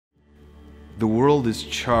The world is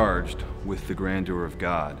charged with the grandeur of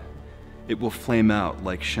God. It will flame out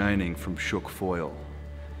like shining from shook foil.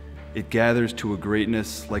 It gathers to a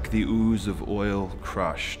greatness like the ooze of oil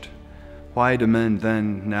crushed. Why do men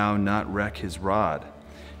then now not wreck his rod?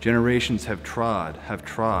 Generations have trod,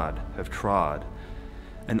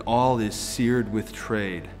 and all is seared with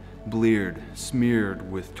trade, bleared,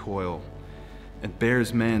 smeared with toil. And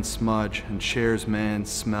bears man's smudge and shares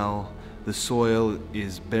man's smell. The soil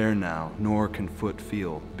is bare now, nor can foot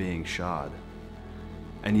feel being shod.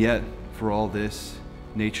 And yet, for all this,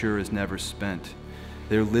 nature is never spent.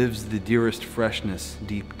 There lives the dearest freshness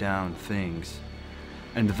deep down things.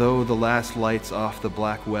 And though the last lights off the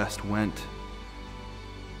black west went,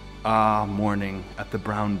 ah, morning at the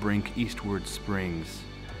brown brink eastward springs,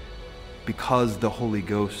 because the Holy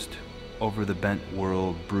Ghost over the bent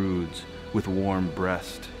world broods with warm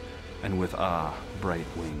breast and with bright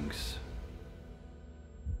wings.